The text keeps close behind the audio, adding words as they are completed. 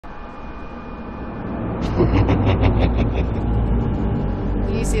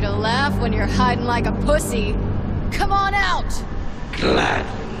Easy to laugh when you're hiding like a pussy. Come on out! Glad.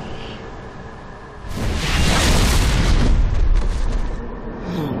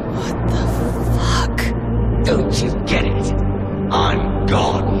 What the fuck? Don't you get it? I'm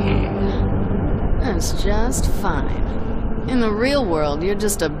gone. That's just fine. In the real world, you're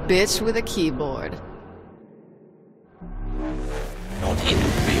just a bitch with a keyboard. Not in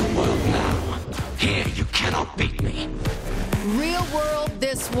the real world now. Here you cannot beat me. Real world,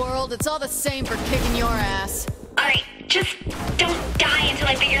 this world, it's all the same for kicking your ass. Alright, just don't die until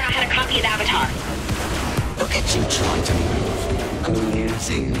I figure out how to copy his avatar. Look at you trying to move.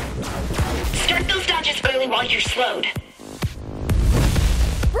 Amusing. Start those dodges early while you're slowed.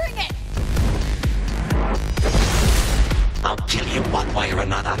 Bring it! I'll kill you one way or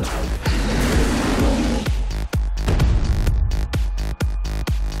another.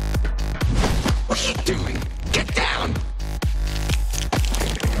 What are you doing? Get down!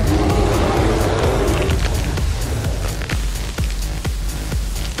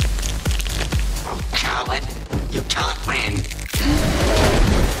 Oh, coward! You can't win!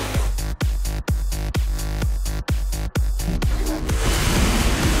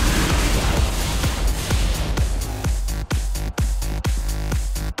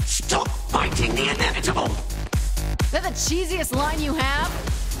 Stop fighting the inevitable! Is that the cheesiest line you have?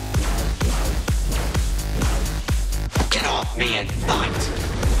 Get off me and fight!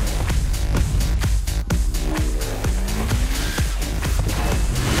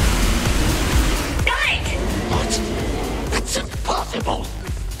 Got it! What? That's impossible!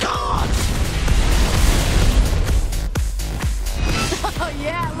 God! Oh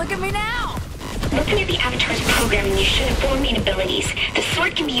yeah, look at me now! Looking at the avatar's programming, you should have 4 main abilities. The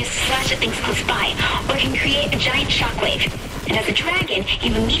sword can be used to slash at things close by, or it can create a giant shockwave. And as a dragon,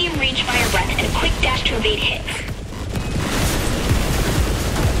 you have a medium range fire breath and a quick dash to evade hits.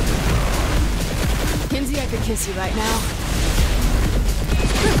 Kinsey, I could kiss you right now.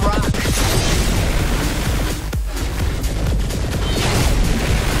 Good rock.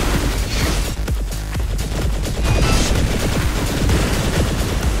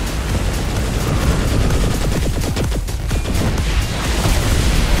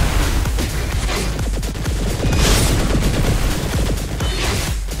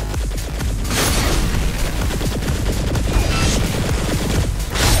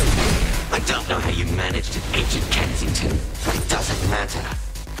 I don't know how you managed at ancient Kensington, but it doesn't matter.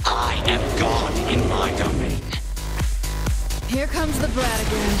 I am God in my domain. Here comes the brat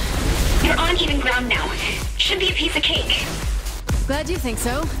again. You're on even ground now. Should be a piece of cake. Glad you think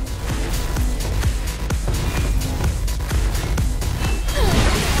so.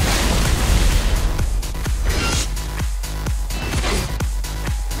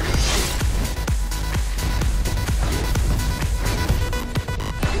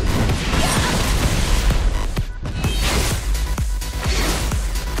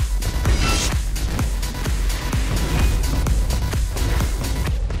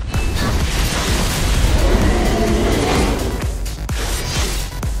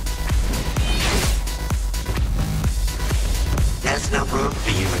 There's no room for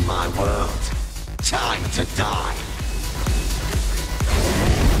you in my world. Time to die.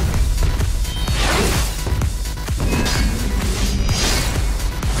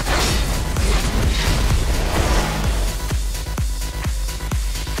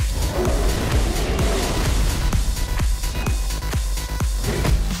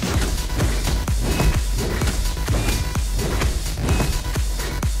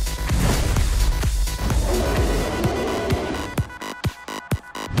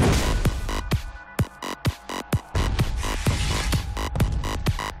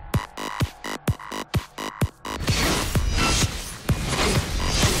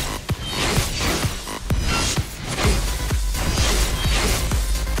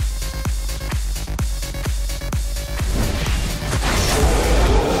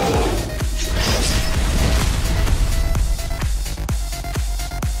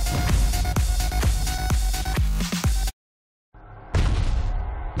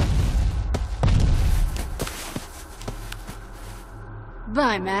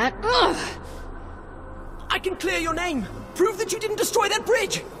 Bye, Matt. Ugh. I can clear your name. Prove that you didn't destroy that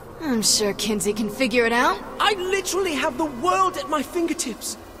bridge. I'm sure Kinsey can figure it out. I literally have the world at my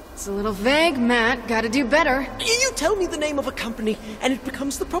fingertips. It's a little vague, Matt. Gotta do better. You tell me the name of a company, and it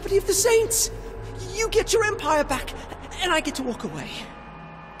becomes the property of the Saints. You get your empire back, and I get to walk away.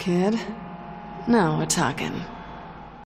 Kid? Now we're talking.